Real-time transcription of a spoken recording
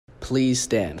please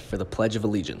stand for the Pledge of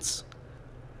Allegiance.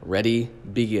 Ready,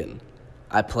 begin.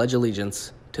 I pledge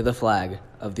allegiance to the flag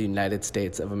of the United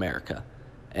States of America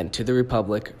and to the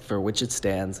republic for which it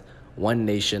stands, one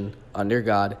nation, under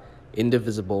God,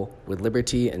 indivisible, with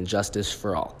liberty and justice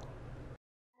for all.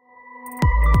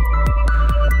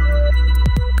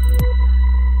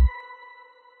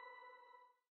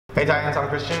 Hey Titans, I'm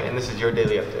Christian, and this is your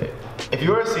daily update. If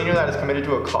you are a senior that is committed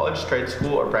to a college, trade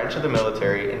school, or branch of the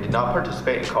military and did not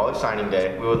participate in college signing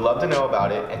day, we would love to know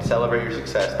about it and celebrate your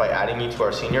success by adding you to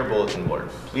our senior bulletin board.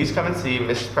 Please come and see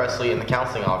Mrs. Presley in the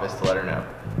counseling office to let her know.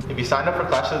 If you signed up for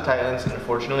Clash of the Titans,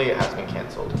 unfortunately it has been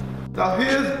canceled. Now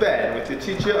here's Ben with your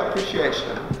teacher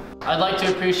appreciation. I'd like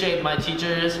to appreciate my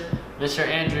teachers, Mr.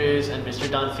 Andrews and Mr.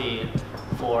 Dunphy,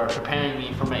 for preparing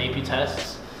me for my AP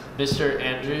tests. Mr.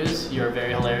 Andrews, you're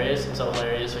very hilarious. It's so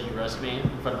hilarious when you roast me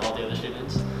in front of all the other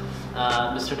students.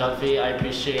 Mr. Dunphy, I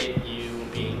appreciate you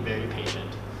being very patient.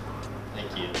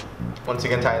 Thank you. Once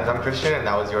again, Titans, I'm Christian, and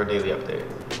that was your daily update.